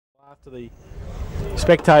After the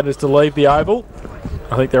spectators to leave the oval.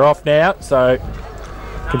 I think they're off now, so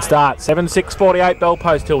can start. 7-6-48 Bell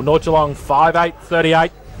Post Hill. North Geelong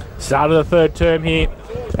 5-8-38. Start of the third term here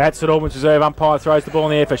at St Albans Reserve. Umpire throws the ball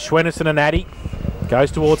in the air for Schwenison and Addy. Goes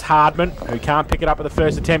towards Hardman, who can't pick it up at the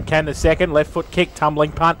first attempt, can the second. Left foot kick,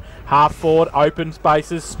 tumbling punt, half forward, open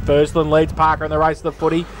spaces. Fursland leads Parker in the race of the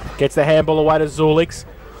footy. Gets the handball away to Zulix.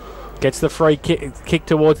 Gets the free kick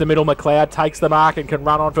towards the middle. McLeod takes the mark and can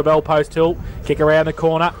run on for Bell Post Hill. Kick around the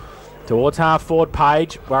corner towards half forward.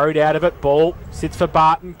 Page worried out of it. Ball sits for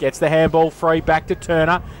Barton. Gets the handball free back to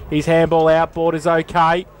Turner. His handball outboard is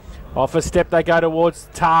okay. Off a step they go towards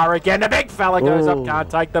Tar again. The big fella goes up, can't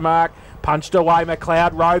take the mark. Punched away.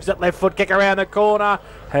 McLeod roves it. Left foot kick around the corner.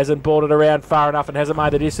 Hasn't brought it around far enough and hasn't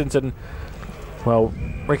made the distance. And, well,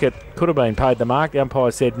 Rickett could have been paid the mark. The umpire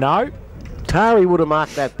said no. Tari would have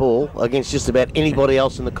marked that ball against just about anybody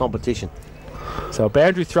else in the competition. So a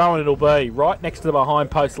boundary throw and it'll be right next to the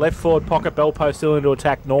behind post. Left forward pocket. Bell Post still into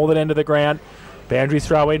attack. Northern end of the ground. Boundary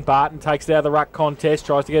throw in. Barton takes it out of the ruck contest.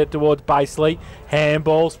 Tries to get it towards Baseley.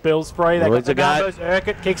 Handball spills free. They got the numbers.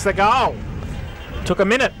 Urquhart kicks the goal. Took a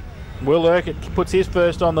minute. Will Urquhart puts his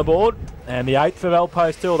first on the board. And the 8th for Bell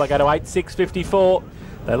Post Hill. They go to 8-6-54.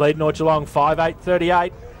 They lead North Geelong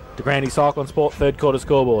 5-8-38. De Grande Cyclone Sport third quarter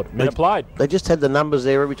scoreboard. Minute played. They just had the numbers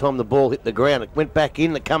there every time the ball hit the ground. It went back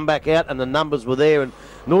in, it come back out, and the numbers were there. And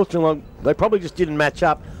North Geelong, they probably just didn't match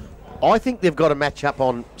up. I think they've got to match up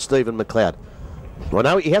on Stephen McLeod. I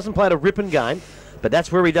know he hasn't played a ripping game, but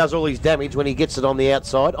that's where he does all his damage when he gets it on the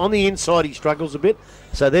outside. On the inside, he struggles a bit.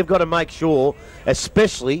 So they've got to make sure,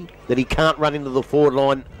 especially, that he can't run into the forward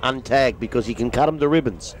line untagged because he can cut him to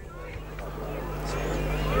ribbons.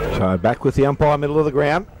 So back with the umpire, middle of the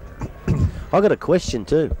ground. I've got a question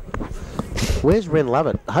too. Where's Ren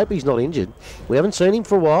Lovett? I hope he's not injured. We haven't seen him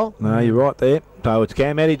for a while. No, you're right there. So it's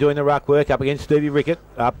Cam Eddy doing the ruck work up against Stevie Rickett.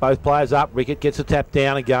 Up, both players up. Rickett gets a tap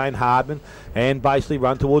down again. Hardman and Baseley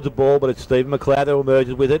run towards the ball, but it's Stephen McLeod who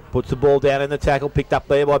emerges with it. Puts the ball down in the tackle. Picked up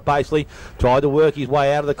there by Baseley. Tried to work his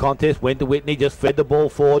way out of the contest. Went to Whitney. Just fed the ball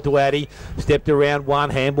forward to Addy. Stepped around one.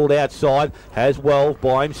 Handballed outside. Has Wells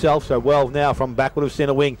by himself. So Wells now from backward of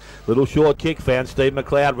centre wing. Little short kick. Found Steve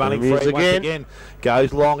McLeod running free once again.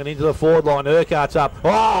 Goes long and into the forward line. Urquhart's up.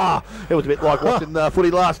 Oh! It was a bit like watching footy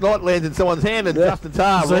last night. Lands in someone's hand and Justin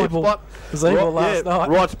Tarr. Right spot.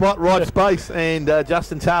 Right spot, right space. And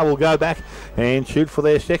Justin Tarr will go back and shoot for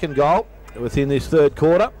their second goal within this third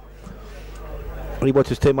quarter. He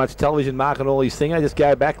watches too much television, Mark, and all these things. They just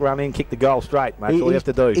go back, run in, kick the goal straight. Mate. That's all you have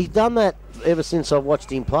to do. He's done that ever since I've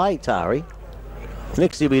watched him play, Tari.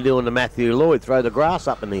 Next he'll be doing the Matthew Lloyd, throw the grass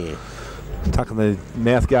up in the air. Tucking the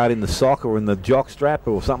mouth guard in the sock or in the jock strap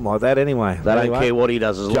or something like that anyway. They don't care what he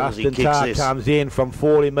does as long as he kicks this. Justin Tarr comes in from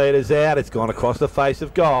 40 metres out. It's gone across the face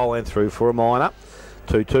of goal and through for a minor.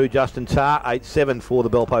 2-2 Justin Tarr, 8-7 for the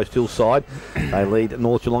Bell Post Hill side. They lead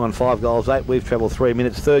North Geelong on 5 goals, 8. We've travelled 3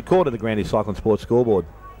 minutes. Third quarter, the Grande Cyclone Sports scoreboard.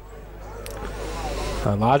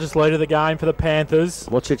 The largest lead of the game for the Panthers.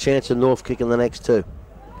 What's your chance of North kicking the next 2?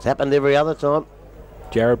 It's happened every other time.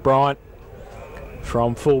 Jared Bryant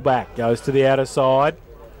from full-back goes to the outer side.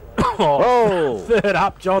 Third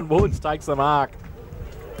up, John Woods takes the mark.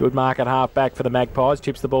 Good mark at half-back for the Magpies.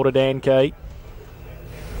 Chips the ball to Dan Key.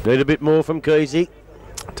 Need a bit more from Keesey.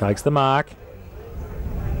 Takes the mark.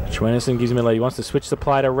 Schwenison gives him a lead. He wants to switch the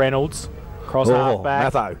play to Reynolds. Cross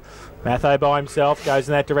half-back. Matho by himself. Goes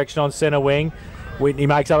in that direction on centre wing. Whitney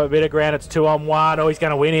makes up a bit of ground. It's 2-on-1. Oh, he's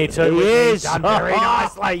going to win here too. He is. Done very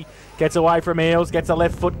nicely. Gets away from Eels, gets a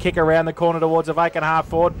left foot kick around the corner towards a vacant half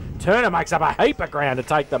forward. Turner makes up a heap of ground to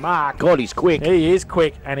take the mark. God, he's quick. He is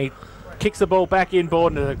quick, and he kicks the ball back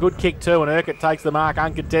inboard, and a good kick too, and Urquhart takes the mark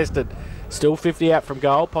uncontested. Still 50 out from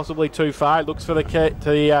goal, possibly too far. Looks for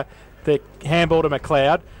the handball to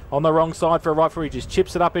McLeod. On the wrong side for a right foot, he just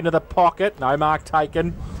chips it up into the pocket. No mark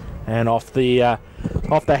taken. And off the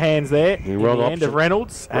hands there, in the end of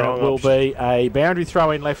Reynolds. And it will be a boundary throw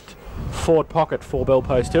in left forward pocket for Bell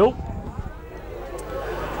Post Hill.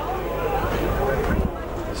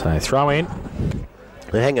 So throw in.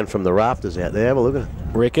 They're hanging from the rafters out there. Have a look at it.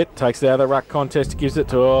 Rickett takes it out of the ruck contest, gives it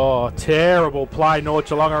to, terrible play. North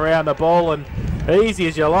Geelong around the ball, and easy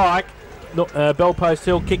as you like. Bell Post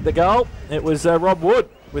Hill kicked the goal. It was Rob Wood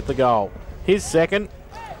with the goal. His second.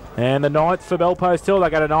 And the 9th for Bell Post Hill. They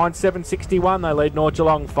go to 9-7-61. They lead North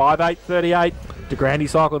Geelong 5-8-38. De Grande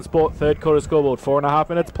Cycle and Sport, third quarter scoreboard, 4.5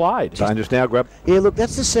 minutes played. Dangerous now, Grab. Yeah, look,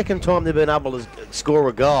 that's the second time they've been able to score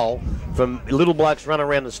a goal from little blokes run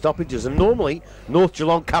around the stoppages. And normally, North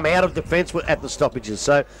Geelong come out of defence at the stoppages.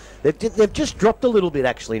 So they've just dropped a little bit,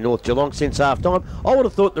 actually, North Geelong, since half-time. I would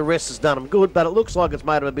have thought the rest has done them good, but it looks like it's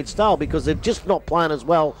made them a bit stale because they're just not playing as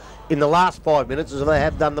well in the last 5 minutes as they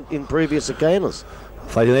have done in previous occasions.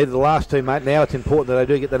 If they needed the last two, mate, now it's important that they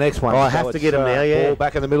do get the next one. I have to get them now, yeah. Ball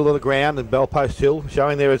back in the middle of the ground and Bell Post Hill,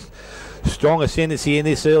 showing there is strong ascendancy in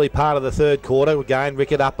this early part of the third quarter. Again,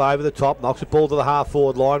 Rickett up over the top, knocks the ball to the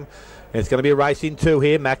half-forward line. It's going to be a race in two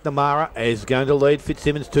here. McNamara is going to lead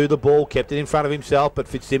Fitzsimmons to the ball, kept it in front of himself, but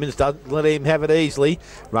Fitzsimmons doesn't let him have it easily.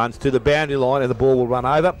 Runs to the boundary line and the ball will run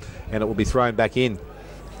over and it will be thrown back in.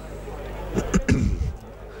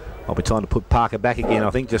 I'll be trying to put Parker back again, I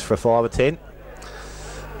think, just for 5 or 10.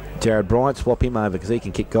 Jared Bryant, swap him over because he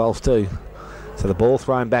can kick goals too. So the ball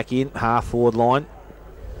thrown back in, half-forward line.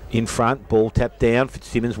 In front, ball tapped down.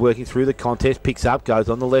 Fitzsimmons working through the contest, picks up, goes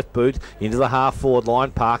on the left boot, into the half-forward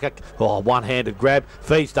line. Parker, one-handed grab,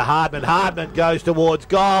 feeds to Hardman. Hardman goes towards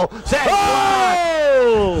goal.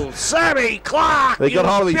 Sammy Clark! He got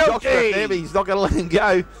hold of his shot there, but he's not going to let him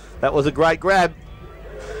go. That was a great grab.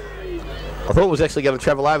 I thought it was actually going to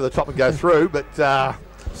travel over the top and go through, but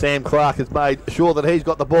Sam Clark has made sure that he's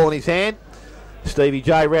got the ball in his hand. Stevie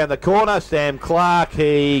J round the corner. Sam Clark,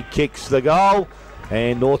 he kicks the goal.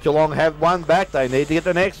 And North Geelong have one back. They need to get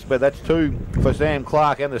the next, but that's 2 for Sam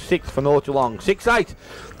Clark and the 6th for North Geelong. 6-8.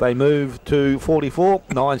 They move to 44.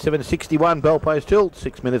 9-7, 61. Bell Post Hill.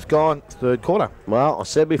 6 minutes gone. Third quarter. Well, I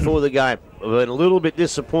said before the game, I've been a little bit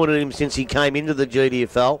disappointed in him since he came into the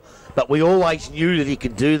GDFL, but we always knew that he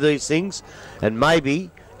could do these things, and maybe,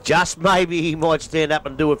 just maybe, he might stand up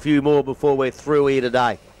and do a few more before we're through here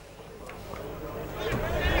today.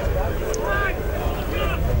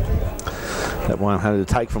 That 100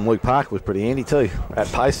 to take from Luke Parker was pretty handy too, at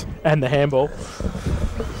pace. And the handball.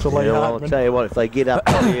 Yeah, well, I'll tell you what, if they get up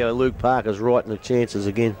there, Luke Parker's right in the chances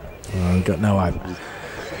again. Oh, we've got no hope.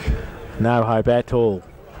 No hope at all.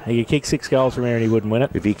 He could kick 6 goals from here and he wouldn't win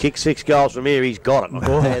it. If he kicks 6 goals from here, he's got it. I can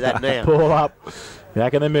tell you that now. Ball up.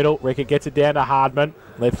 Back in the middle. Rickett gets it down to Hardman.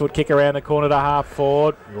 Left foot kick around the corner to half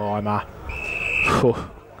forward. Lima.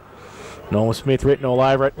 Norman Smith written all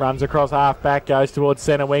over it. Runs across half back. Goes towards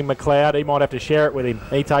centre wing. McLeod. He might have to share it with him.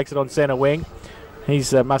 He takes it on centre wing.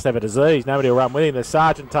 He's must have a disease. Nobody will run with him. The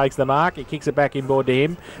sergeant takes the mark. He kicks it back inboard to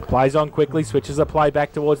him. Plays on quickly. Switches the play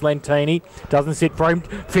back towards Lentini. Doesn't sit for him.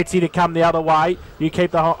 Fitzy to come the other way. You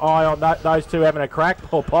keep the eye on those two having a crack.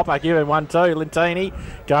 Paul Popper giving 1-2. Lentini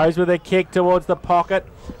goes with a kick towards the pocket.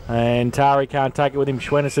 And Tari can't take it with him.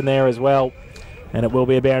 Schwennerson there as well. And it will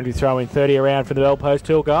be a boundary throw in. 30 around for the Bell Post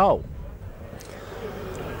Hill goal.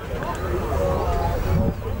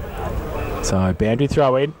 So boundary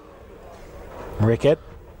throw in. Rickett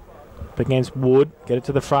up against Wood. Get it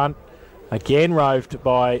to the front. Again roved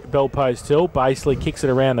by Bell Post Hill. Basely kicks it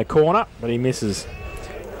around the corner, but he misses.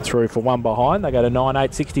 Through for one behind. They go to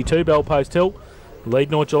 9-8, 62. Bell Post Hill. Lead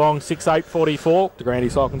North Geelong 6-8, 44. De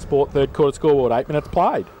Grande Cycle and Sport third quarter scoreboard. 8 minutes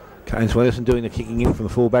played. Kane Swennerson doing the kicking in from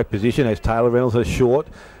the fullback position as Taylor Reynolds is short.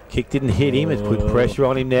 Kick didn't hit him. It's put pressure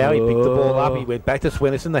on him now. He picked the ball up. He went back to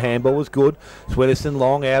Swennerson. The handball was good. Swennerson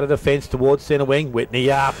long out of defence towards centre wing.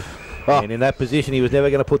 Whitney up. And in that position, he was never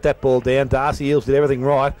going to put that ball down. Darcy Eels did everything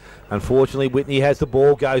right. Unfortunately, Whitney has the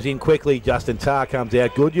ball, goes in quickly. Justin Tarr comes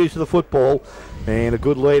out. Good use of the football and a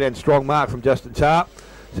good lead and strong mark from Justin Tarr.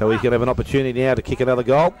 So he's going to have an opportunity now to kick another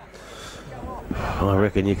goal. I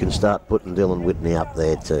reckon you can start putting Dylan Whitney up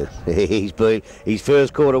there too. His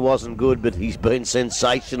first quarter wasn't good, but he's been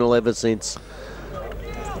sensational ever since.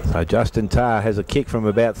 So Justin Tarr has a kick from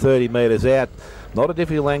about 30 metres out. Not a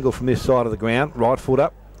difficult angle from this side of the ground. Right foot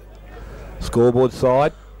up. Scoreboard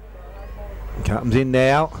side. Comes in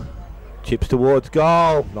now. Chips towards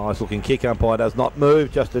goal. Nice looking kick. Umpire does not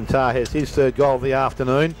move. Justin Tarr has his third goal of the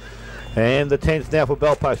afternoon. And the 10th now for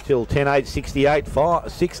Bell Post Hill. 10-8, 68,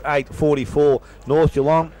 6-8, 44. North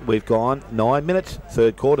Geelong, we've gone 9 minutes.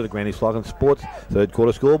 Third quarter, the Granny Cycle Sports third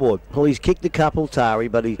quarter scoreboard. Well, he's kicked a couple, Tari,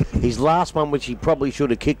 but his last one, which he probably should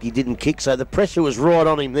have kicked, he didn't kick. So the pressure was right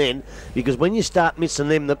on him then, because when you start missing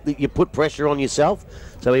them, you put pressure on yourself.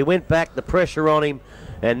 So he went back, the pressure on him,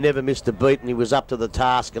 and never missed a beat, and he was up to the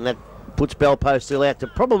task, and that puts Bell Post Hill out to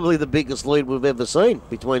probably the biggest lead we've ever seen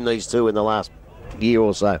between these two in the last year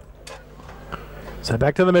or so. So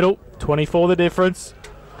back to the middle, 24 the difference.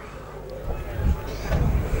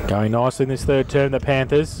 Going nicely in this third term, the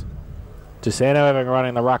Panthers. DeSanto having a run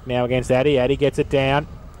in the ruck now against Addy. Addy gets it down.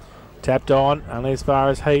 Tapped on, only as far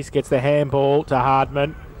as Heath gets the handball to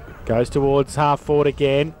Hardman. Goes towards half forward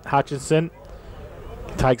again. Hutchinson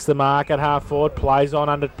Takes the mark at half forward, plays on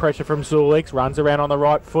under pressure from Zulix, runs around on the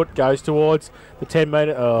right foot, goes towards the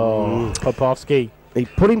 10-metre. Popovsky. He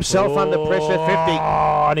put himself under pressure, 50.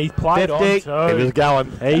 Oh, and he's played 50. on too. He was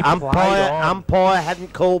going. Umpire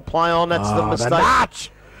hadn't called play on. That's the mistake.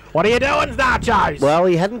 Natch. What are you doing, Nachos? Well,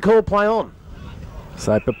 he hadn't called play on.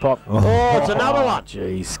 So Popov. Oh, it's another one.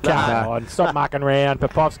 Jeez, come on. Stop mucking around.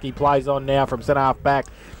 Popovsky plays on now from centre half back.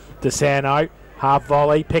 DeSanto, half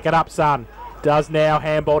volley. Pick it up, son. Does now,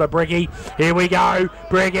 handball to Briggy. Here we go.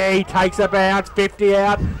 Briggy takes a bounce, 50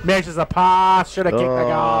 out, measures a pass, should have kicked the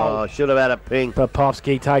goal. Should have had a ping.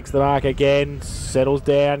 Popovsky takes the mark again, settles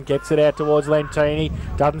down, gets it out towards Lentini,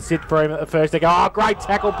 doesn't sit for him at the first. They go, oh, great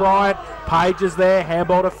tackle, Bryant. Page is there,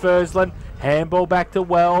 handball to Fursland, handball back to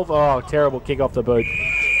Welve. Oh, terrible kick off the boot.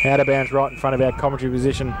 Out of bounds right in front of our commentary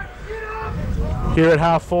position here at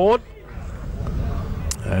half forward.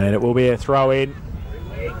 And it will be a throw in.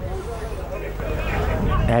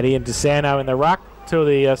 Addy and DeSanto in the ruck, two of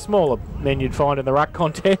the smaller men you'd find in the ruck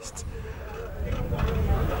contest.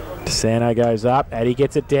 DeSanto goes up, Addy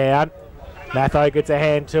gets it down. Matho gets a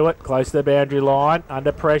hand to it, close to the boundary line,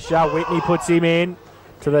 under pressure. Whitney puts him in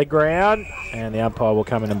to the ground, and the umpire will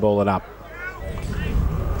come in and ball it up.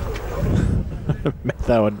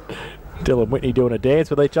 Matho and Dylan Whitney doing a dance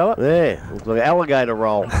with each other. Yeah, looks like an alligator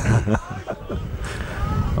roll.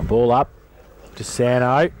 A ball up,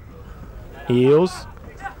 DeSanto, Eels.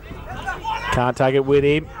 Can't take it with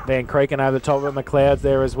him. Van Creeken over the top of McLeod's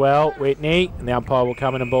there as well. Whitney, and the umpire will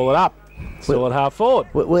come in and ball it up. Still at half forward.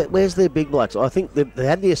 Where's their big blokes? I think they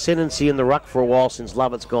had the ascendancy in the ruck for a while since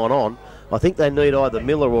Lovett's gone on. I think they need either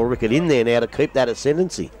Miller or Rickett in there now to keep that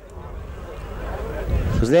ascendancy.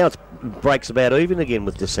 Because now it breaks about even again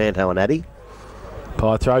with DeSanto and Addy.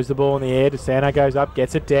 Umpire throws the ball in the air. DeSanto goes up,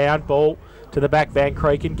 gets it down. Ball to the back, Van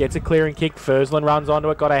Creeken gets a clearing kick. Fursland runs onto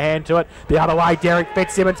it, got a hand to it. The other way, Derek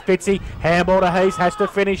Fitzsimmons, Fitzy, handball to Heath, has to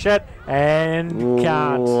finish it, and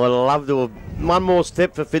can't. I'd love to have one more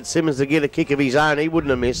step for Fitzsimmons to get a kick of his own. He wouldn't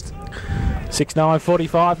have missed.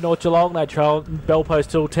 6:9:45, North Geelong. They trail bell post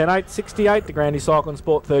till 10:08, 68. The Grandy Cycling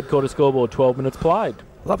Sport third quarter scoreboard, 12 minutes played.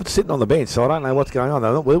 Lovett's sitting on the bench, so I don't know what's going on.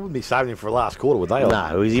 We wouldn't be saving him for last quarter, would they?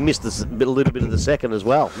 No, he missed a little bit of the second as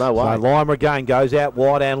well. No way. So Lima again goes out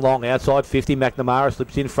wide and long, outside 50. McNamara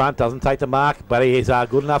slips in front, doesn't take the mark, but he is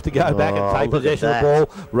good enough to go back and take possession of the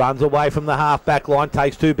ball. Runs away from the half-back line,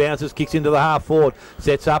 takes two bounces, kicks into the half-forward,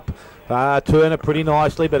 sets up Turner pretty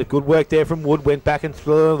nicely, but a good work there from Wood. Went back and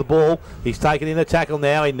threw the ball. He's taken in the tackle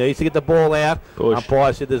now. He needs to get the ball out. Push.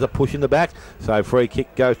 Umpire said there's a push in the back, so free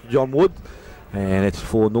kick goes to John Wood. And it's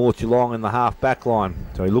for North Geelong in the half-back line.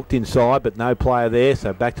 So he looked inside, but no player there.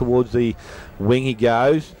 So back towards the wing he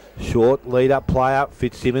goes. Short lead-up player.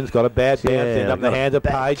 Fitzsimmons got a bad bounce. Ended up in the hand of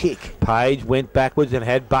Page. Kick. Page went backwards and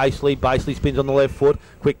had Basely. Basely spins on the left foot.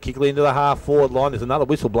 Quick kick into the half-forward line. There's another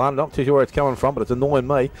whistle blown. I'm not too sure where it's coming from, but it's annoying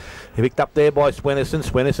me. He picked up there by Swennerson.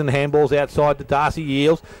 Swennerson handballs outside to Darcy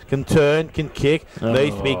Yields. Can turn, can kick.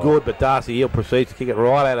 Needs to be good, but Darcy Yield proceeds to kick it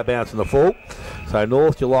right out of bounds in the full. So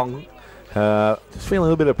North Geelong just feeling a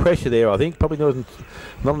little bit of pressure there, I think. Probably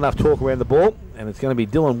not enough talk around the ball. And it's going to be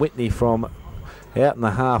Dylan Whitney from out in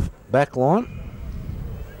the half-back line.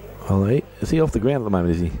 Oh, is he off the ground at the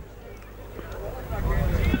moment, is he?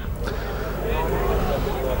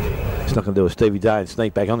 He's not going to do a Stevie Day and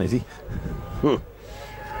sneak back on, is he? No,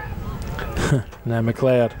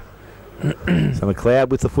 McLeod. So McLeod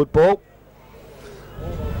with the football.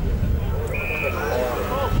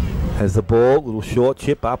 Has the ball, little short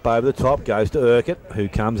chip up over the top, goes to Urquhart, who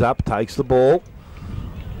comes up, takes the ball.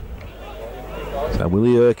 So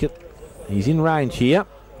Willie Urquhart, he's in range here.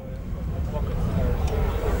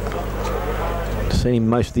 Seen him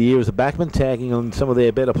most of the year as a backman, tagging on some of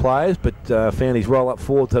their better players, but found his roll up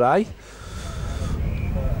forward today.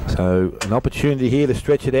 So an opportunity here to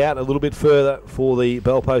stretch it out a little bit further for the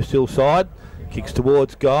Bell Post Hill side. Kicks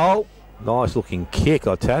towards goal. Nice looking kick,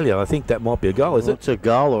 I tell you. I think that might be a goal, is it? It's a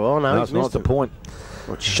goal, or no, it's not. It's a point.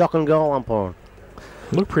 Shocking goal umpire.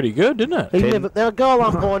 Looked pretty good, didn't it? Our goal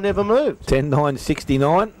umpire never moved.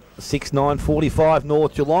 10-9-69, 6-9-45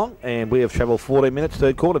 North Geelong, and we have travelled 14 minutes,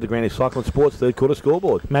 third quarter, the Granny Cycling Sports third quarter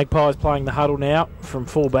scoreboard. Magpies playing the huddle now from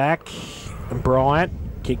full back. And Bryant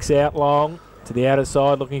kicks out long to the outer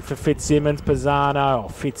side, looking for Fitzsimmons.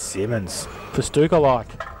 Pisano, Fitzsimmons for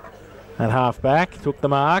Stuka-like at half back, took the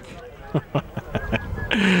mark.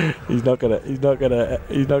 He's not gonna. No,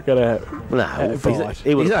 he's not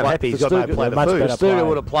happy. He's got no play. Much better Stuka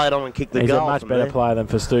would have played on and kicked the He's goal. a much better player than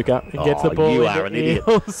for Stuka. He gets the ball. You are an idiot.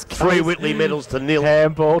 3 Whitley medals to nil.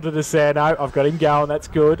 Handball to DeSanto. I've got him going. That's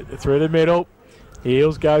good. Through the middle.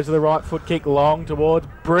 Eels goes to the right foot kick long towards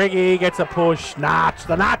Briggy. Gets a push. The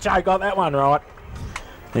Nacho got that one right.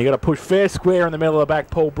 You got to push fair square in the middle of the back,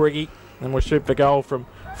 Paul Briggy, and we'll shoot for goal from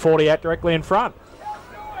 48 directly in front.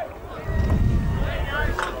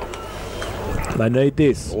 They need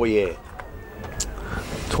this. Oh, yeah.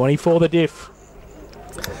 24 the diff.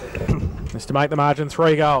 Just to make the margin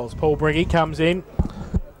 3 goals. Paul Briggy comes in.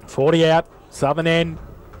 40 out. Southern end.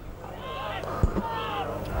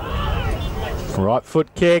 Right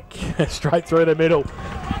foot kick. Straight through the middle.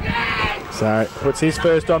 So puts his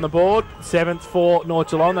first on the board. 7th for North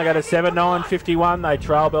Geelong. They go to 7-9-51. They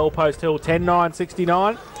trail Bell Post Hill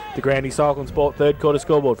 10-9-69. The Grandy Cycle and Sport third quarter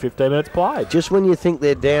scoreboard. 15 minutes played. Just when you think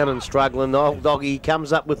they're down and struggling, the old doggy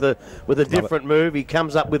comes up with a different move. He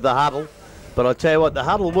comes up with the huddle. But I tell you what, the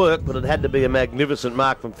huddle worked, but it had to be a magnificent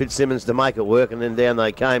mark from Fitzsimmons to make it work, and then down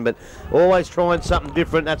they came. But always trying something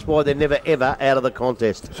different. That's why they're never, ever out of the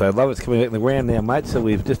contest. So Lovett's coming back in the ground now, mate, so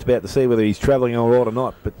we're just about to see whether he's travelling all right or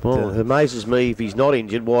not. But it amazes me if he's not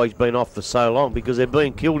injured, why he's been off for so long, because they've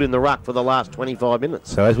been killed in the ruck for the last 25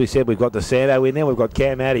 minutes. So as we said, we've got DeSanto in there, we've got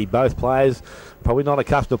Cam Addy, both players probably not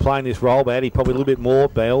accustomed to playing this role, but Addy probably a little bit more.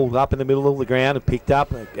 Bell up in the middle of the ground and picked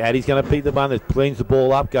up. Addy's going to beat the one that cleans the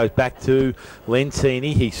ball up, goes back to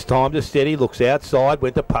Lentini. He's timed to steady, looks outside,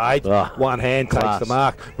 went to Page. One hand class. takes the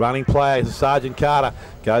mark. Running play is Sergeant Carter.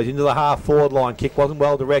 Goes into the half-forward line. Kick wasn't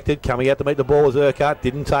well directed. Coming out to meet the ball was Urquhart.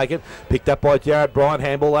 Didn't take it. Picked up by Jared Bryant.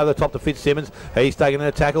 Handball over the top to Fitzsimmons. He's taken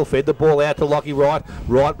a tackle. Fed the ball out to Lockie Wright.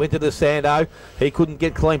 Wright went to DeSanto. He couldn't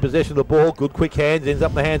get clean possession of the ball. Good quick hands. Ends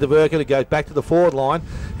up in the hands of Urquhart. It goes back to the forward line.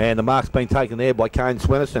 And the mark's been taken there by Kane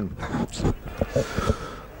Swenison.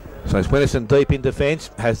 So Swenison deep in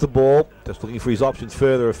defence, has the ball, just looking for his options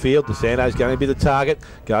further afield. DeSanto's going to be the target,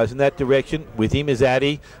 goes in that direction. With him is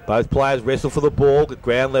Addy. Both players wrestle for the ball at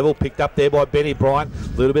ground level, picked up there by Benny Bryant.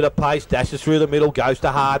 A little bit of pace, dashes through the middle, goes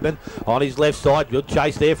to Hardman on his left side. Good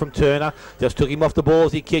chase there from Turner. Just took him off the ball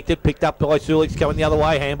as he kicked it, picked up by Sulix coming the other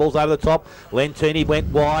way. Handballs over the top. Lentini went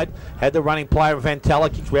wide, had the running player of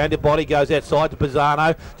Vantala, kicks round his body, goes outside to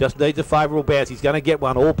Pisano. Just needs a favourable bounce. He's going to get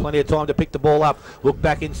one. All plenty of time to pick the ball up. Look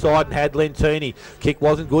back inside and had Lentini. Kick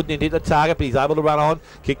wasn't good and he hit the target, but he's able to run on.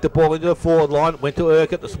 Kicked the ball into the forward line. Went to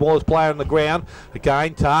Urquhart, the smallest player on the ground.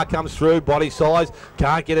 Again, Tar comes through, body size.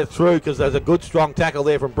 Can't get it through because there's a good strong tackle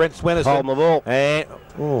there from Brent Swenison. Holding the ball. And,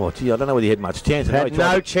 oh, gee, I don't know whether he had much chance. Had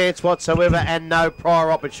no chance whatsoever and no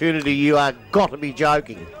prior opportunity. You are got to be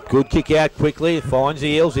joking. Good kick out quickly. It finds the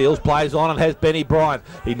Eels. Eels plays on and has Benny Bryant.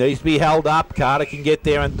 He needs to be held up. Carter can get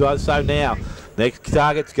there and does so now. Next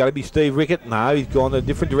target's going to be Steve Rickett. No, he's gone a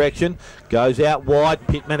different direction. Goes out wide,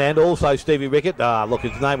 Pittman and also Stevie Rickett. Look,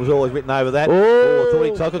 his name was always written over that. I thought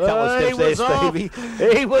he took a couple of steps there,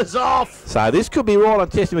 Stevie. He was off. So this could be right on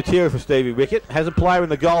testing material for Stevie Rickett. Has a player in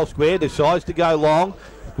the goal square, decides to go long.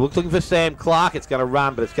 Looking for Sam Clark. It's going to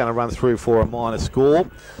run, but it's going to run through for a minor score.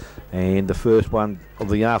 And the first one of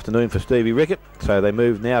the afternoon for Stevie Rickett. So they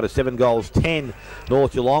move now to 7 goals 10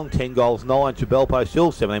 North Geelong, 10 goals 9 to Bell Post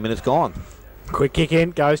Hill. 17 minutes gone. Quick kick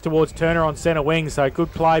in, goes towards Turner on centre wing, so good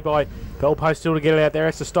play by Bell Post still to get it out there.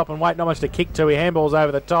 Has to stop and wait, not much to kick to. He handballs over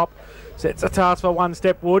the top, sets a task for one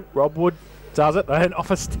step. Wood, Rob Wood does it, then off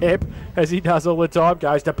a step as he does all the time.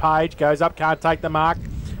 Goes to Page, goes up, can't take the mark.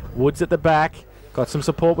 Wood's at the back, got some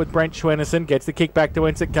support with Brent Schwenison, gets the kick back to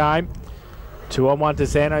whence it came. 2-on-1 to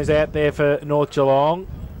Santos out there for North Geelong.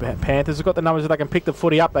 Panthers have got the numbers so they can pick the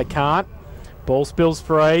footy up, they can't. Ball spills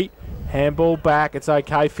free. Handball back, it's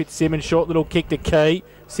okay. Fitzsimmons, short little kick to Key.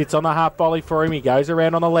 Sits on the half volley for him. He goes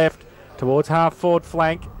around on the left towards half forward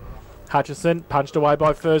flank. Hutchison punched away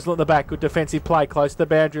by Fursland at the back. Good defensive play close to the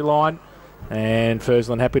boundary line. And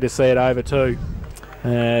Fursland happy to see it over too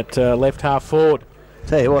at left half forward.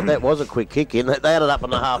 Tell you what, that was a quick kick in. They had it up on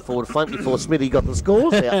the half forward flank before Smithy got the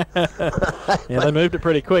scores out. Yeah, they moved it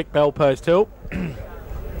pretty quick, Bell Post Hill.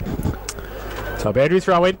 So boundary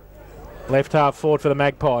throw in. Left half forward for the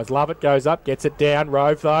Magpies. Lovett goes up, gets it down.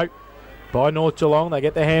 Rove though by North Geelong. They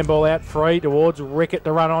get the handball out free towards Rickett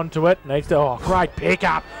to run onto it. Needs to, oh, great pick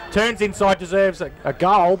up. Turns inside, deserves a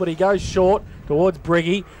goal, but he goes short towards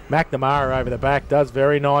Briggy. McNamara over the back, does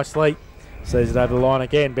very nicely. Sees it over the line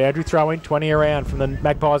again. Boundary throw in, 20 around from the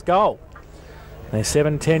Magpies goal. They're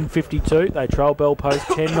 7-10-52. They trail Bell Post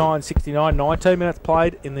 10-9-69. 19 minutes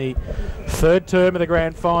played in the third term of the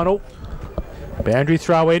grand final. Boundary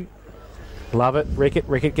throw in. Love it.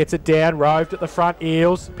 Rickett gets it down. Roved at the front.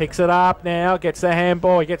 Eels picks it up now. Gets the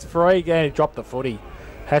handball. He gets free. And he dropped the footy.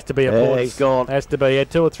 Has to be a boy. He's gone. Has to be. He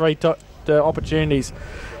had 2 or 3 opportunities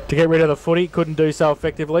to get rid of the footy. Couldn't do so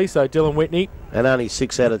effectively. So Dylan Whitney. And only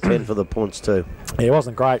 6 out of 10 for the points too. Yeah, it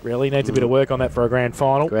wasn't great, really. Needs a bit of work on that for a grand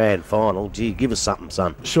final. Grand final. Gee, give us something,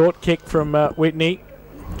 son. Short kick from Whitney.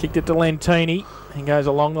 Kicked it to Lentini. He goes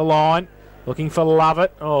along the line. Looking for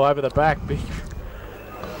Lovett. Oh, over the back.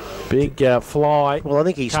 Big fly. Well, I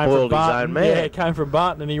think he spoiled his own man. Yeah, it came from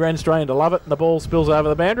Barton and he ran straight into Lovett and the ball spills over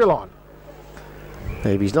the boundary line.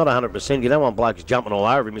 If he's not 100%, you don't want blokes jumping all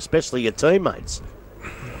over him, especially your teammates.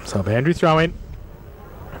 So boundary throw in.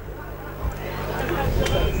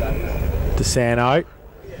 DeSanto.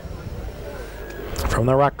 From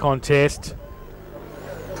the ruck contest.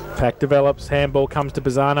 Pack develops. Handball comes to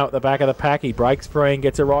Pisano at the back of the pack. He breaks free and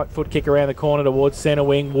gets a right foot kick around the corner towards centre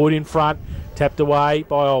wing. Wood in front. Tapped away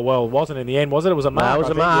by, oh, well, it wasn't in the end, was it? It was a mark. No, it was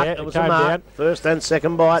a mark. Yeah, it was came a mark. Down. First and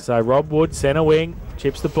second bite. So Rob Wood, centre wing,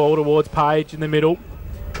 chips the ball towards Page in the middle.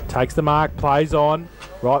 Takes the mark, plays on.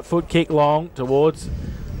 Right foot kick long towards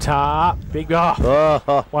Tar. Big off.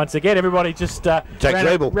 Oh. Once again, everybody just ran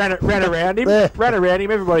around him. Yeah. Ran around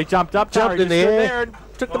him. Everybody jumped up. Jumped Tari in the just stood air. there and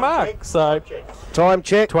took the mark. So Time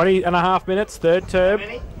check. 20 and a half minutes, third term.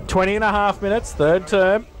 20 and a half minutes, third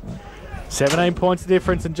term. 17 points of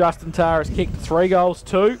difference, and Justin Tar has kicked 3 goals,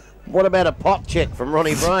 2. What about a pop check from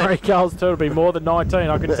Ronnie Brain? 3 goals, 2 would be more than 19,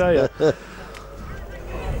 I can tell you.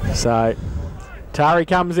 So, Tari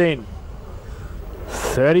comes in.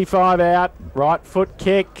 35 out, right foot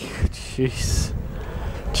kick. Jeez.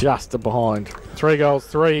 Just a behind. 3 goals,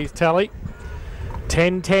 3 tally.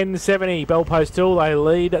 10-10-70, Bell Post Hill, they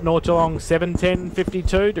lead North Geelong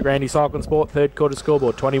 7-10-52. De Grande Cycling Sport, third quarter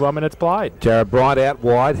scoreboard, 21 minutes played. Jared Bryant out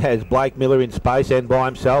wide, has Blake Miller in space and by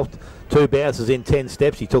himself. 2 bounces in 10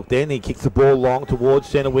 steps. He took then. He kicks the ball long towards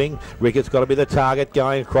centre wing. Rickett's got to be the target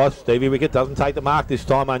going across. Stevie Rickett doesn't take the mark this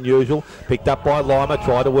time, unusual. Picked up by Lima.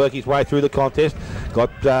 Tried to work his way through the contest. Got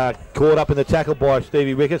caught up in the tackle by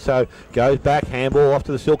Stevie Rickett. So goes back. Handball off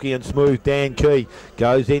to the silky and smooth. Dan Key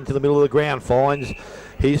goes into the middle of the ground. Finds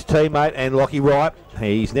his teammate and Lockie Wright.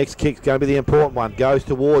 His next kick's going to be the important one. Goes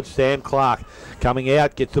towards Sam Clark. Coming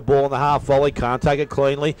out. Gets the ball on the half volley. Can't take it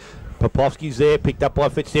cleanly. Popovski's there, picked up by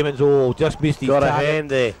Fitzsimmons. Oh, just missed his Got target. a hand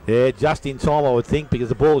there. Yeah, just in time, I would think, because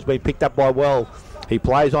the ball has been picked up by Well. He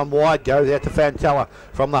plays on wide, goes out to Fantella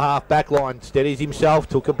from the half-back line, steadies himself,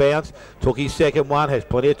 took a bounce, took his second one, has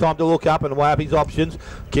plenty of time to look up and weigh up his options.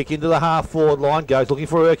 Kick into the half-forward line, goes looking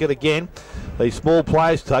for Urquhart again. These small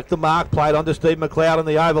players take the mark, played on to Steve McLeod in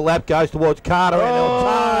the overlap, goes towards Carter.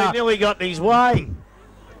 Oh, he nearly got in his way.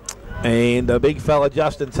 And the big fella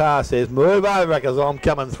Justin Tar says, move over because I'm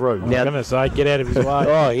coming through. I'm going to say, get out of his way.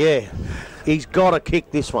 Oh, yeah. He's got to kick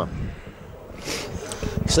this one.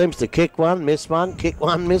 Seems to kick one, miss one, kick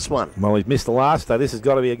one, miss one. Well, he's missed the last, so this has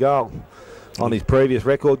got to be a goal on his previous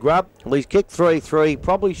record, Grub. Well, he's kicked 3-3. He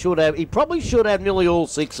probably should have nearly all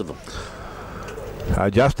 6 of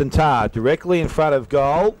them. Justin Tar directly in front of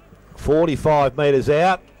goal, 45 metres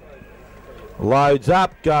out. Loads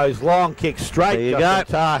up, goes long, kicks straight. There you Justin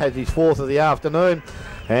go. Tar has his 4th of the afternoon.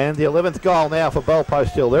 And the 11th goal now for Bell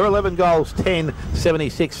Post Hill. They're 11 goals, 10-76,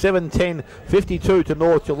 7-10, 52 to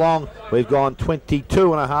North Geelong. We've gone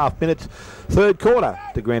 22 and a half minutes. Third quarter,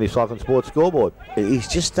 the Grande Cycling Sports scoreboard. He's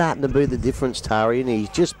just starting to be the difference, Tari, and he's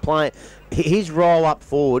just playing. His roll up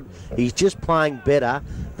forward, he's just playing better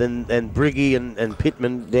than Briggy and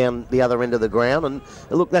Pittman down the other end of the ground. And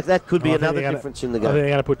look, that could be another difference in the I think game.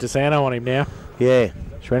 they're going to put DeSanto on him now. Yeah.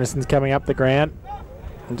 Schwennison's coming up the ground.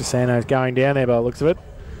 And DeSanto's going down there by the looks of it.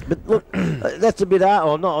 But look, that's a bit,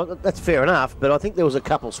 or no, that's fair enough, but I think there was a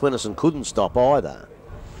couple Swennison couldn't stop either.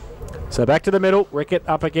 So back to the middle. Rickett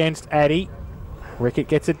up against Addy. Rickett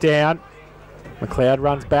gets it down. McLeod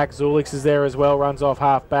runs back. Zulix is there as well. Runs off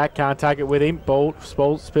half back. Can't take it with him. Ball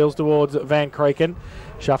spills towards Van Kreken.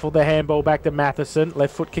 Shuffled the handball back to Matheson.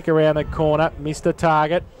 Left foot kick around the corner. Missed the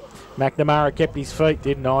target. McNamara kept his feet.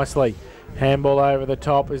 Did nicely. Handball over the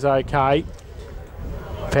top is okay.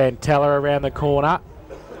 Fantella around the corner.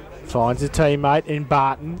 Finds his teammate in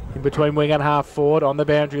Barton. In between wing and half forward on the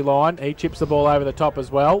boundary line. He chips the ball over the top as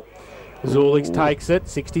well. Zulix takes it,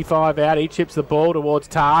 65 out. He chips the ball towards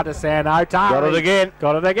Tar. DeSanto. Got it again.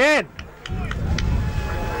 Got it again.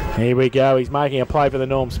 Here we go. He's making a play for the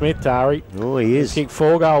Norm Smith, Tari. Oh, he is. He's kicked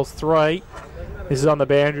 4 goals, 3. This is on the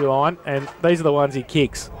boundary line, and these are the ones he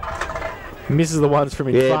kicks. He misses the ones from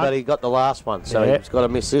in front. Yeah, but he got the last one, so he's got to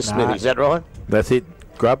miss this, Smith. Is that right? That's it,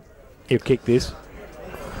 Grub. He'll kick this.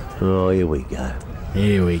 Oh, here we go.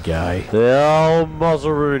 Here we go. The old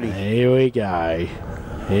Mozzarooney. Here we go.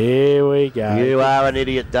 Here we go. You are an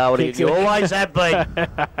idiot, Doherty, and you always have been.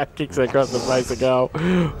 Kicks across the face of goal.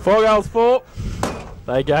 4 goals, 4.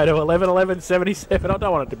 They go to 11-11-77. I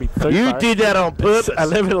don't want it to be too You far. did that on purpose.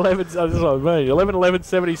 11-11, this is what I mean.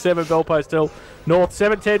 11-11-77, Bell Post Hill. North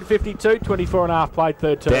 7-10-52, 24.5 played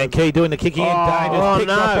third term. Dan Key doing the kicking in. Oh, Picked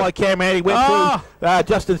no. off by Cam Addy. Went through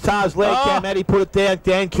Justin Tarr's leg. Cam Addy put it down.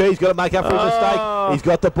 Dan Key's got to make up for his mistake. He's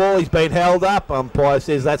got the ball. He's been held up. Umpire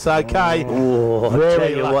says that's okay. Oh, I tell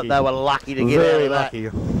you what, they were lucky to get out of that. lucky.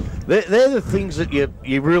 They're the things that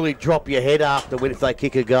you really drop your head after if they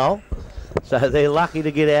kick a goal. So they're lucky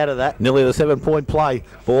to get out of that. Nearly the 7-point play.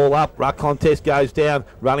 Ball up. Ruck contest goes down.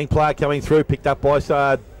 Running player coming through. Picked up by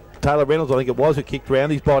Taylor Reynolds, I think it was, who kicked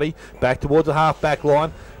around his body. Back towards the half-back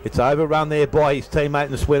line. It's overrun there by his teammate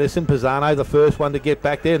in Swinnerson. Pisano, the first one to get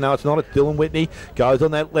back there. No, it's not. It's Dylan Whitney. Goes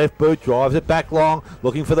on that left boot, drives it back long,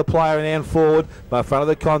 looking for the player in hand forward. By front of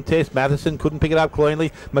the contest, Matheson couldn't pick it up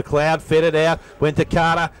cleanly. McLeod fed it out, went to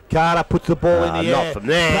Carter. Carter puts the ball in the air. Not from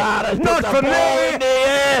there. Carter's Not put from the ball there. in the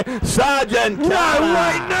air. Sergeant Carter. No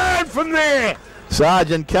way, no, from there.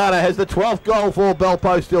 Sergeant Carter has the 12th goal for Bell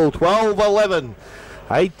Post Hill. 12-11.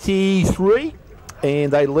 83,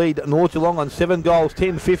 and they lead North Geelong on 7 goals,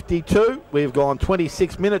 10-52. We've gone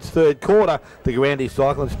 26 minutes, third quarter. The Grandy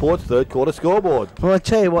Cycling Sports third quarter scoreboard. Well, I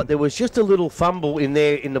tell you what, there was just a little fumble in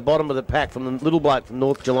there in the bottom of the pack from the little bloke from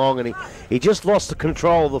North Geelong, and he just lost the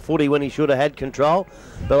control of the footy when he should have had control.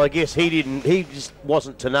 But I guess he didn't. He just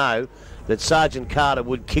wasn't to know that Sergeant Carter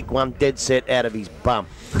would kick one dead set out of his bum.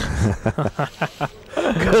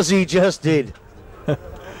 Because he just did.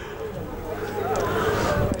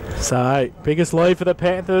 So, biggest lead for the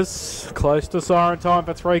Panthers. Close to siren time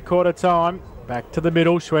for three-quarter time. Back to the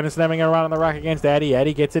middle. Schwennerson having a run on the ruck against Addy.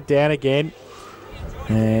 Addy gets it down again.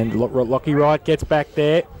 And Lockie Wright gets back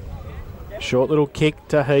there. Short little kick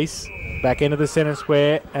to Heath. Back into the centre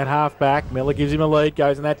square at half-back. Miller gives him a lead.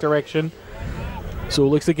 Goes in that direction.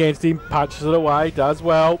 Zulix against him. Punches it away. Does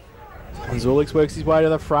well. Zulix works his way to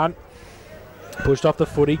the front. Pushed off the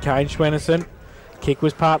footy. Kane Schwennerson. Kick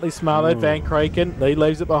was partly smothered. Van Kreken. He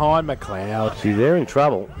leaves it behind. McLeod. See, they're in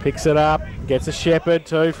trouble. Picks it up. Gets a shepherd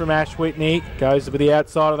too from Ash Whitney. Goes with the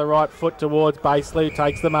outside of the right foot towards Baseley.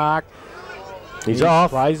 Takes the mark. He's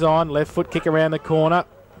off. Plays on. Left foot kick around the corner.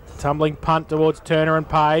 Tumbling punt towards Turner and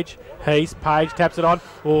Page. Heath. Page taps it on.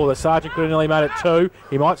 Oh, the Sergeant could have nearly made it 2.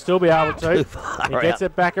 He might still be able to. He gets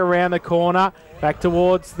it back around the corner. Back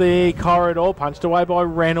towards the corridor. Punched away by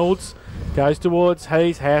Reynolds. Goes towards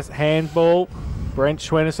Heath. Has handball. Brent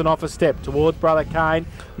Schwennerson off a step towards Brother Kane.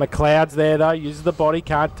 McLeod's there though, uses the body,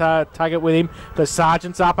 can't tug it with him. The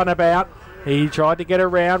Sergeant's up and about. He tried to get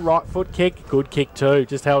around, right foot kick, good kick too,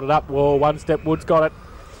 just held it up. Whoa, one step, Wood's got it.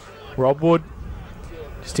 Rob Wood,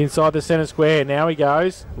 just inside the centre square, now he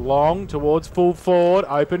goes. Long towards full forward,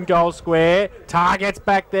 open goal square. Target's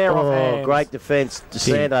back there off hands. Great defence.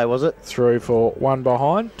 DeSanto, was it? Through for one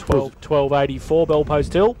behind, 12-84, Bell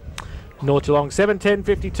Post Hill. North Geelong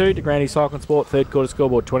 7-10-52 to Granny Cycling Sport, third quarter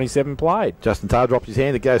scoreboard, 27 played. Justin Tarr dropped his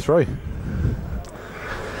hand to go through.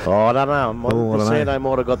 Oh, I don't know. I don't DeSanto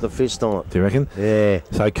might have got the fist on it. Do you reckon? Yeah.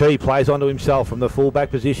 So Key plays onto himself from the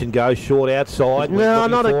full-back position, goes short outside. No,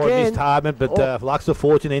 not again. Missed Hardman, but Lux of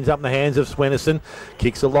Fortune ends up in the hands of Schwennerson.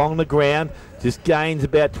 Kicks along the ground. Just gains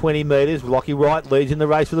about 20 metres. Lockie Wright leads in the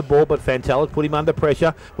race for the ball, but Fantelis put him under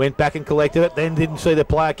pressure. Went back and collected it, then didn't see the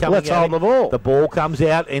player coming Let's hold the ball. The ball comes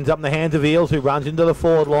out, ends up in the hands of Eels, who runs into the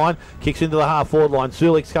forward line, kicks into the half-forward line.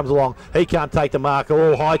 Sulix comes along. He can't take the marker.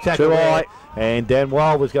 Oh, high tackle there. And Dan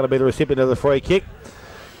Wild was going to be the recipient of the free kick.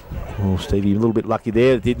 Oh, Stevie, a little bit lucky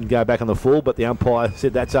there. It didn't go back on the full, but the umpire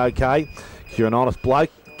said that's okay. You're an honest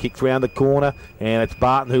bloke. Kicks round the corner, and it's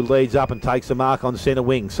Barton who leads up and takes the mark on centre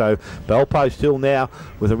wing. So Bell Post Hill now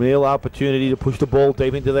with a real opportunity to push the ball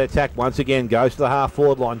deep into the attack. Once again, goes to the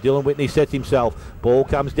half-forward line. Dylan Whitney sets himself. Ball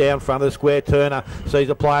comes down front of the square. Turner sees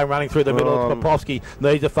a player running through the middle. It's Popovsky.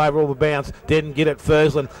 Needs a favourable bounce. Didn't get it.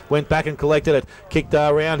 Fursland went back and collected it. Kicked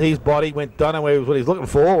around his body. Don't know what he's looking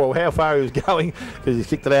for or how far he was going because he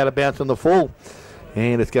kicked it out of bounds on the full.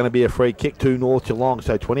 And it's going to be a free kick to North Geelong.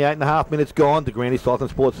 So 28 and a half minutes gone. The Granny Cycling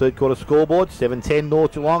Sports third quarter scoreboard. 7-10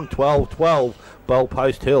 North Geelong. 12-12 Bell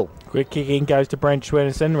Post Hill. Quick kick in goes to Brent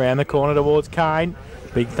Schwennerson. Round the corner towards Kane.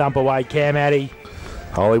 Big thump away, Cam Addy.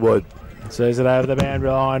 Hollywood. Sees it over the boundary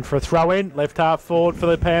line for a throw in. Left half forward for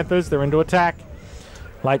the Panthers. They're into attack.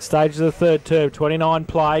 Late stages of the third term. 29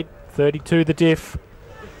 played. 32 the diff.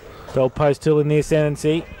 Bell Post Hill in the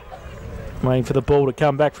ascendancy. Waiting for the ball to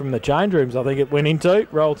come back from the change rooms, I think it went into.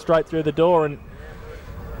 Rolled straight through the door and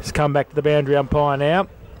has come back to the boundary umpire now.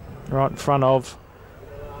 Right in front of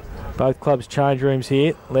both clubs' change rooms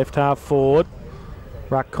here. Left half forward.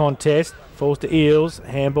 Ruck contest. Falls to Eels.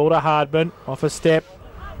 Handball to Hardman. Off a step.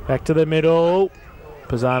 Back to the middle.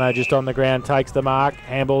 Pisano just on the ground, takes the mark.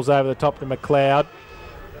 Handballs over the top to McLeod.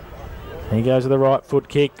 He goes to the right foot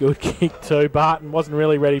kick. Good kick too. Barton wasn't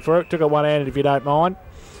really ready for it. Took it one-handed if you don't mind.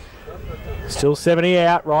 Still 70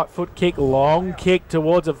 out. Right foot kick. Long kick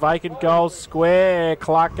towards a vacant goal square.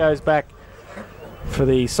 Clark goes back for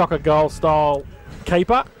the soccer goal style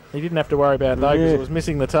keeper. He didn't have to worry about it though because it was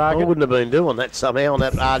missing the target. I wouldn't have been doing that somehow on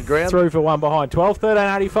that hard ground. Through for one behind.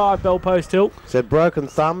 12-13-85 Bell Post Hill. Is that broken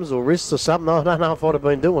thumbs or wrists or something? I don't know if I'd have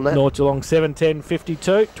been doing that. North Geelong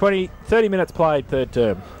 7-10-52. 30 minutes played, third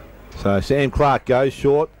term. So Sam Clark goes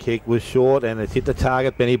short, kick was short, and it's hit the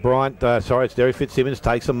target. Benny Bryant, it's Derry Fitzsimmons,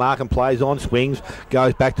 takes the mark and plays on, swings,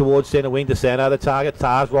 goes back towards centre wing to Sano, the target.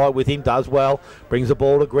 Tar's right with him, does well, brings the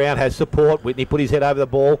ball to ground, has support. Whitney put his head over the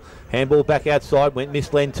ball, handball back outside, went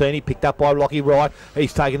missed Lentini, picked up by Lockie Wright.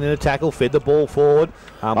 He's taken in a tackle, fed the ball forward.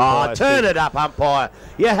 Turn it up, umpire.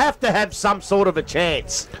 You have to have some sort of a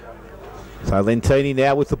chance. So Lentini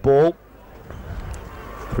now with the ball.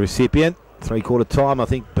 Recipient. Three-quarter time, I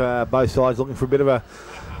think both sides looking for a bit of a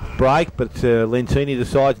break, but Lentini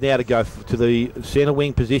decides now to go to the centre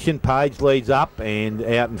wing position. Page leads up and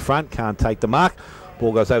out in front, can't take the mark.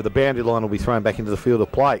 Ball goes over the boundary line, will be thrown back into the field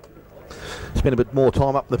of play. Spent a bit more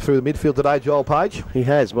time up through the midfield today, Joel Page. He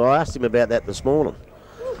has. Well, I asked him about that this morning,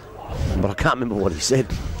 but I can't remember what he said.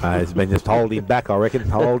 It's been just holding him back, I reckon,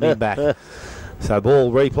 holding him back. So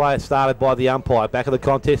ball replay started by the umpire. Back of the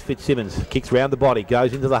contest, Fitzsimmons kicks round the body,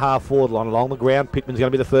 goes into the half-forward line along the ground. Pittman's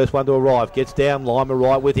going to be the first one to arrive. Gets down, Lima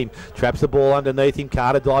right with him. Traps the ball underneath him.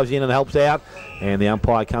 Carter dives in and helps out. And the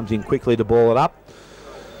umpire comes in quickly to ball it up.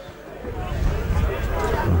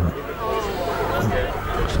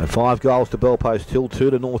 So 5 goals to Bell Post Hill, 2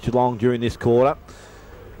 to North Geelong during this quarter.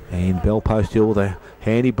 And Bell Post Hill with a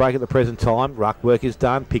handy break at the present time. Ruck work is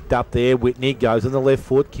done. Picked up there. Whitney goes on the left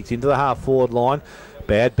foot. Kicks into the half-forward line.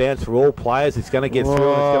 Bad bounce for all players. It's going to get through. And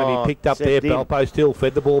it's going to be picked up there. Bell Post Hill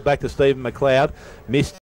fed the ball back to Stephen McLeod.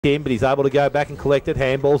 Missed him, but he's able to go back and collect it.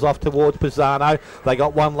 Handballs off towards Pisano. They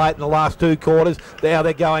got one late in the last 2 quarters. Now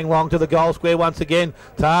they're going long to the goal square once again.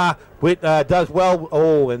 Tar does well.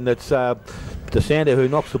 Oh, and it's DeSander who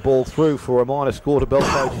knocks the ball through for a minor score to Bell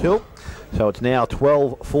Post Hill. So it's now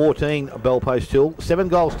 12-14 Bell Post Hill. 7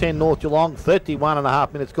 goals, 10 North Geelong.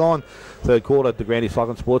 31.5 minutes gone. Third quarter at the Grandy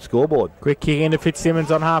Slogan Sports scoreboard. Quick kick into Fitzsimmons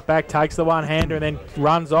on half-back. Takes the one-hander and then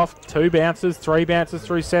runs off. 2 bounces, 3 bounces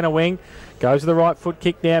through centre wing. Goes to the right foot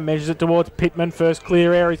kick now. Measures it towards Pittman. First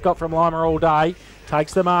clear air he's got from Lima all day.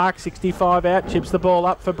 Takes the mark. 65 out. Chips the ball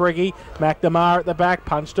up for Briggy. McNamara at the back.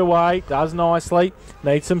 Punched away. Does nicely.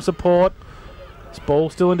 Needs some support. This ball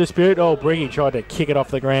still in dispute. Oh, Briggy tried to kick it off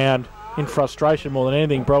the ground. In frustration more than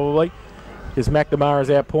anything, probably, because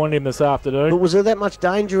McNamara's outpointed him this afternoon. But was there that much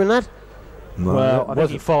danger in that? No, well, I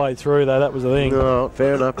think he followed through, though. That was the thing. No,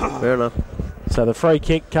 fair enough. Fair enough. So the free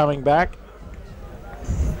kick coming back.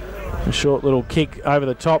 A short little kick over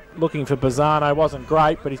the top, looking for Pisano. Wasn't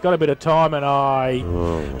great, but he's got a bit of time,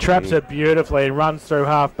 and traps it beautifully and runs through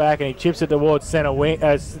half back, and he chips it towards centre wing,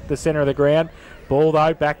 the centre of the ground. Ball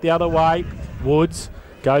though back the other way. Woods.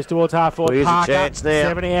 Goes towards half forward. Here's Parker, a chance now.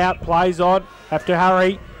 70 out, plays on. Have to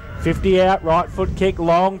hurry. 50 out, right foot kick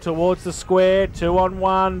long towards the square.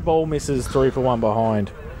 2-on-1. Ball misses, 3 for 1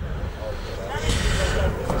 behind.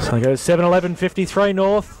 So it goes 7-11-53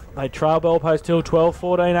 North. They trail Bell Post Hill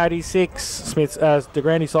 12-14-86. Smith's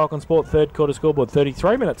DeGrandy Cycling Sport third quarter scoreboard.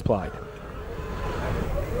 33 minutes played.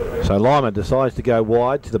 So Lima decides to go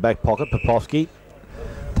wide to the back pocket. Popovsky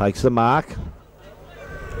takes the mark.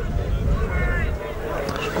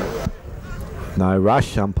 No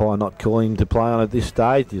rush, umpire not calling him to play on at this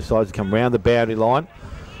stage. He decides to come round the boundary line.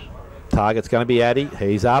 Target's going to be Addy.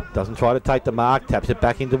 He's up, doesn't try to take the mark, taps it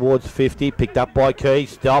back in towards 50. Picked up by Key,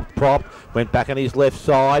 stopped, propped, went back on his left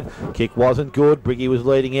side. Kick wasn't good. Briggy was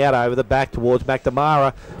leading out over the back towards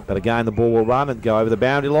McNamara. But again, the ball will run and go over the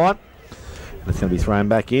boundary line. It's going to be thrown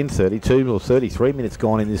back in. 32 or 33 minutes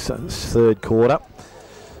gone in this third quarter.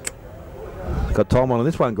 Got time on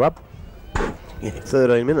this one, Grub. Yeah,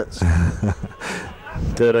 13 minutes.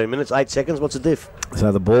 13 minutes, 8 seconds. What's the diff?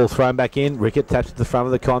 So the ball thrown back in. Rickett taps at the front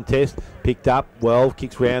of the contest. Picked up well,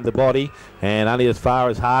 kicks round the body, and only as far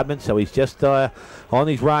as Hardman. So he's just on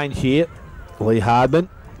his range here. Lee Hardman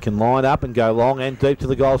can line up and go long and deep to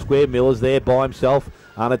the goal square. Miller's there by himself,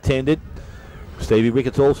 unattended. Stevie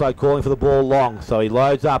Ricketts also calling for the ball long. So he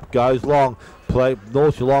loads up, goes long.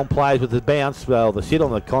 North Geelong plays with the bounce. Well, the sit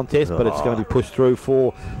on the contest, but it's going to be pushed through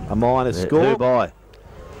for a minor score. By.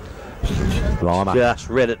 Lima. Just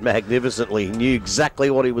read it magnificently. He knew exactly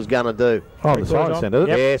what he was going to do. Oh, the siren centre.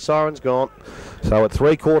 Yep. Yeah, siren's gone. So at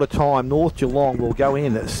three-quarter time, North Geelong will go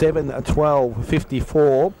in at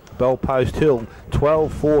 7-12-54. Bellpost Hill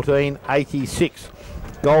 12-14, 86.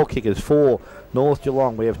 Goal kickers for North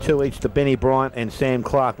Geelong. We have 2 each to Benny Bryant and Sam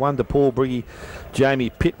Clark. 1 to Paul Briggy,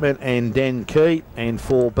 Jamie Pittman and Dan Key. And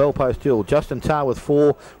for Bellpost Hill, Justin Tarr with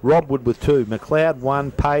 4, Rob Wood with 2, McLeod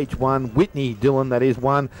 1, Page 1, Whitney Dillon, that is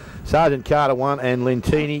 1, Sergeant Carter 1, and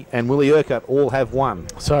Lentini and Willie Urquhart all have 1.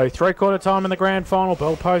 So 3/4 time in the grand final.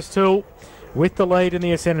 Bellpost Hill with the lead in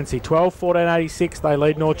the ascendancy. 12-14, 86. They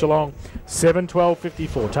lead North Geelong 7-12,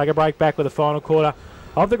 54. Take a break, back with the final quarter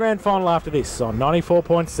of the grand final after this on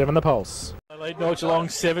 94.7 The Pulse. They lead North Geelong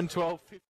 7-12, 54.